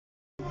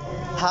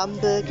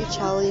Hamburger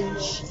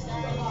challenge,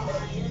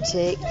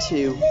 take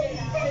 2.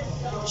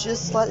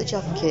 Just like the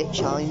Jaffa Cake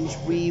challenge,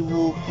 we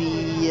will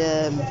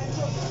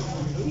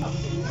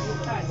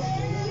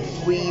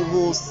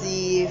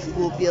see if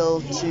we'll be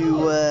able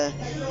to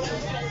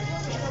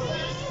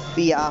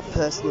beat our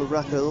personal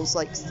record. It looks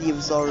like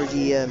Steve's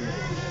already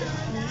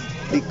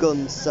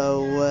begun,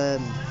 so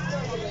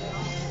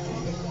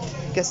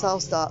guess I'll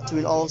start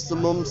doing. Also,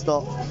 Mum's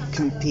not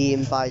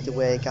competing, by the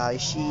way,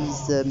 guys.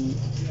 She's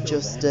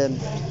just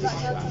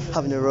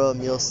having her own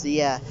meal. So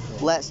yeah,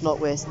 let's not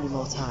waste any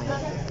more time.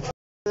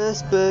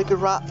 First burger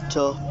wrapped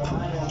up.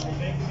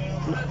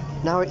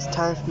 Now it's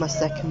time for my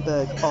second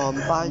burger. Oh,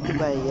 and by the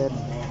way,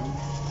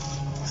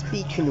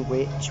 speaking of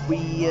which,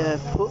 we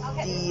put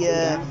the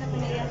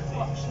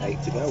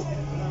 8 to go.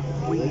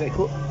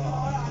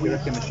 You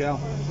reckon, Michelle?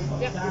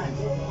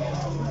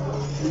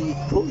 We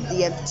put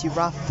the empty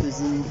wrappers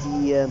in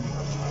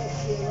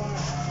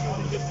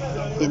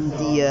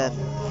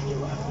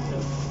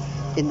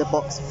the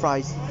box of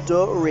fries.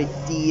 Don't worry,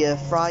 the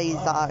fries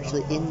are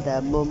actually in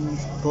there.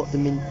 Mum's put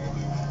them in.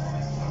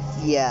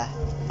 Yeah,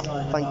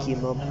 thank you,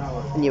 Mum.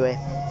 Anyway,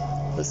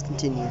 let's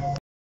continue.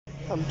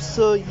 I'm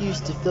so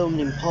used to filming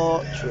in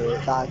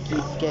portrait that I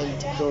keep forgetting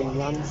to film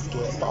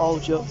landscape, but all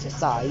jokes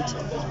aside,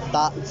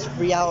 that's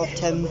 3 out of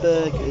 10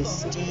 burgers.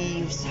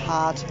 Steve's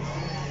had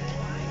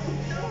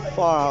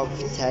 4 out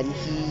of 10.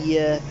 He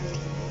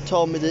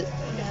told me that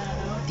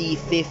the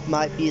 5th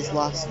might be his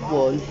last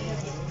one,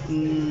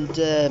 and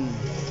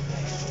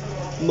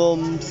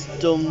Mum's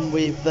done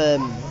with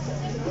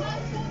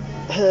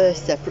her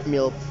separate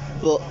meal,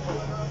 but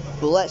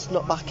let's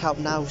not back out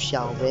now,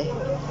 shall we?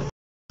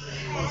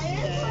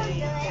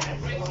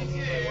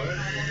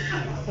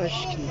 As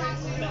you can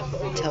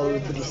tell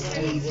everybody,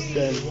 Steve's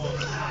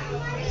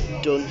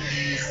done.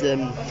 He's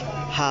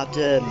had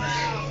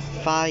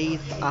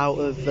 5 out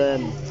of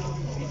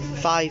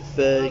 5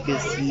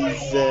 burgers.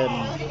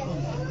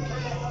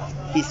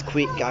 He's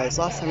quit, guys.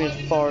 Last time he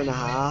had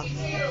 4.5.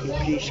 I'm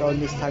pretty sure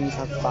this time he's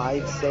had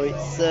 5, so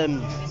it's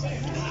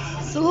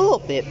a little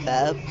bit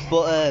better.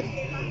 But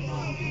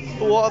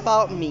what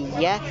about me?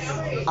 Yes,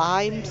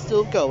 I'm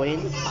still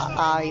going.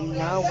 I'm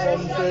now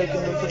on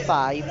burger number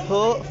 5.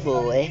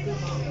 Hopefully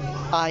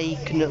I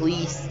can at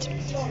least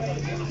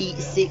eat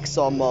 6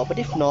 or more, but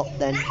if not,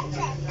 then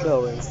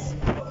no worries.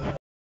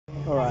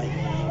 Alright,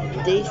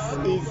 this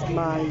is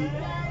my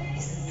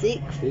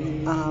 6th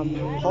and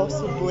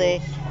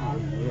possibly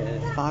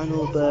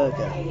final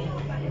burger.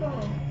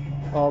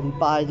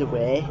 By the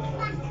way,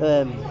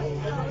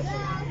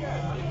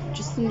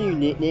 just a new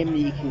nickname that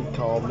you can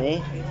call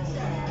me.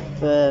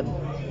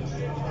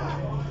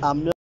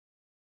 I'm no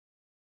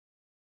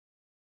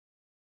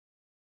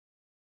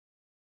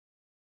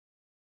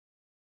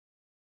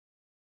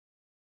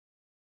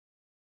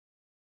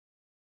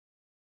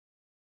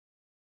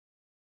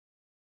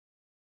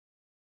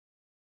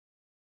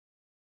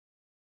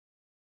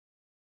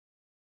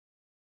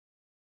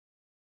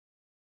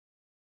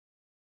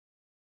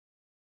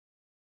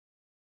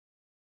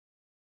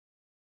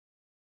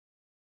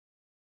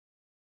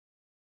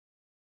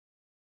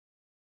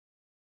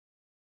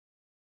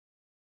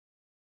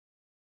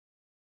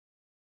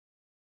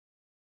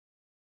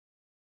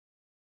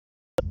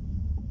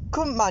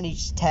couldn't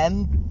manage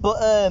 10, but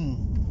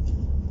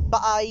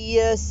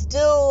I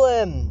still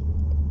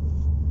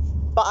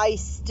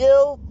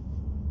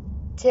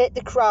take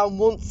the crown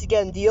once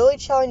again. The only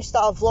challenge that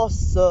I've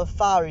lost so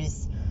far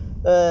is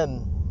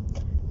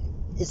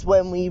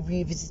when we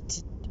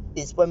revisited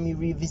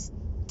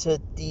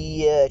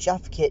the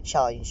Jaffa Cake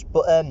challenge.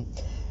 But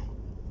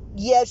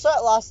yeah, just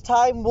like last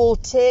time, we'll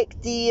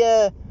take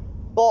the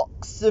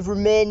box of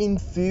remaining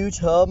food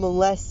home,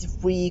 unless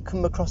if we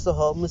come across a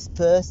homeless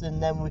person,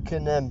 then we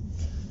can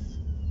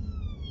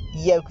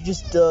we could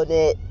just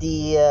donate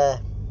the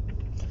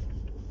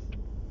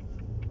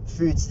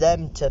food to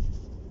them to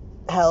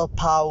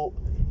help out,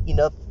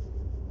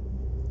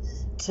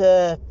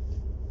 to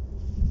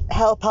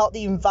help out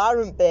the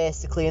environment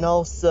basically. And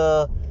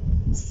also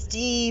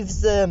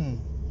Steve's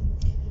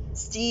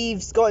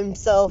got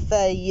himself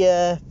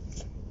a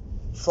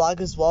flag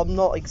as well. I'm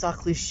not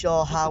exactly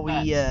sure how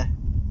he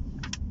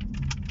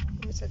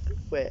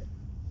wait,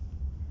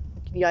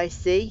 can you guys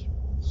see?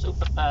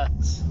 Super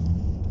Pets.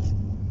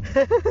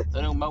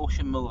 The new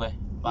motion movie.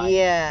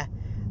 Yeah.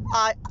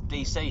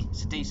 DC.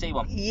 It's a DC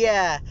one.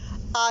 Yeah.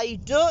 I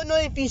don't know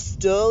if you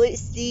stole it,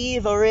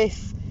 Steve, or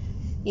if,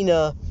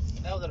 No,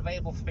 they're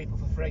available for people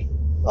for free.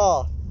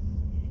 Oh.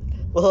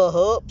 Well, I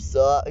hope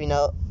so.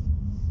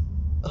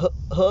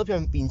 Hope you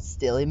haven't been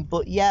stealing.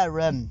 But yeah,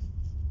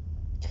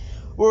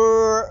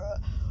 we're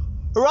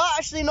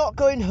actually not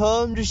going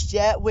home just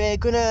yet. We're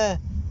gonna.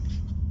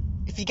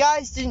 If you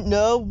guys didn't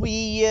know,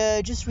 we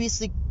just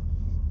recently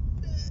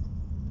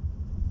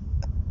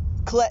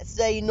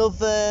collected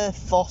another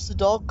foster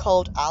dog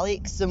called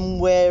Alex, and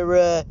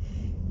we're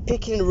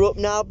picking her up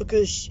now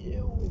because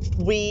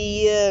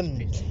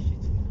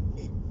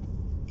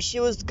she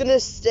was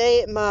gonna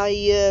stay at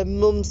my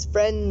mum's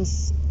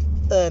friend's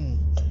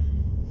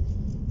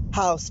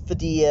house for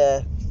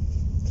the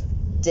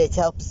day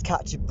to help us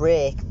catch a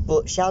break,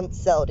 but she hadn't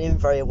settled in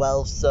very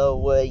well,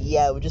 so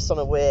yeah, we're just on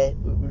our way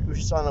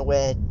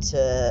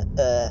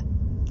to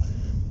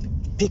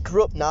pick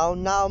her up now.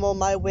 Now I'm on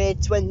my way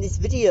to end this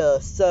video,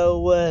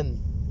 so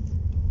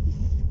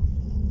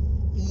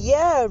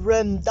yeah,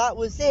 that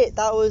was it.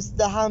 That was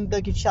the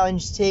Hamburger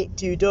Challenge Take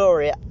 2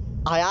 Dory.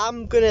 I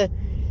am gonna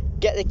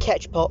get the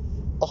ketchup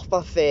off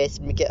my face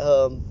when we get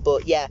home,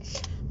 but yeah,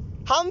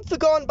 haven't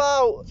forgotten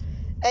about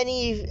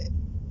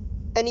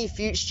any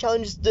future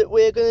challenges that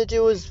we're gonna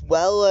do as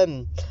well.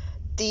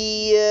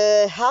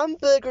 The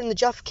hamburger and the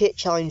Jaffa Cake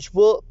challenge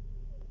won't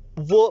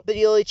be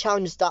the only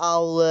challenge that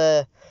I'll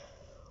that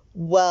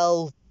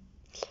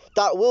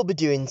we'll be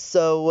doing.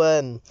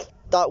 So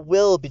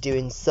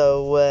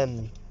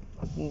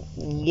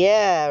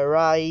yeah,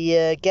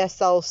 I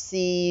guess I'll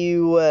see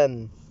you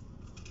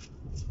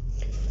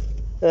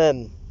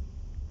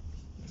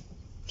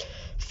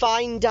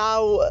find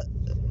out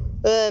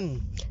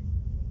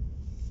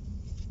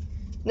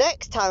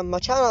next time on my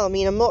channel. I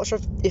mean, I'm not sure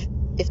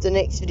if the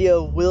next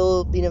video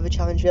will be another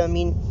challenge. I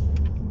mean,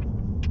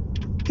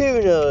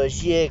 who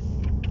knows? You're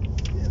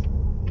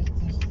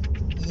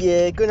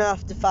gonna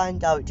have to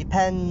find out. It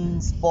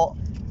depends what,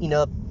 you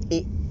know,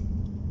 it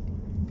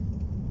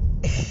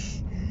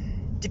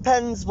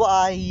depends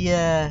what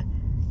it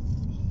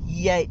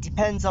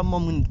depends on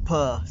when we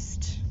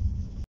post.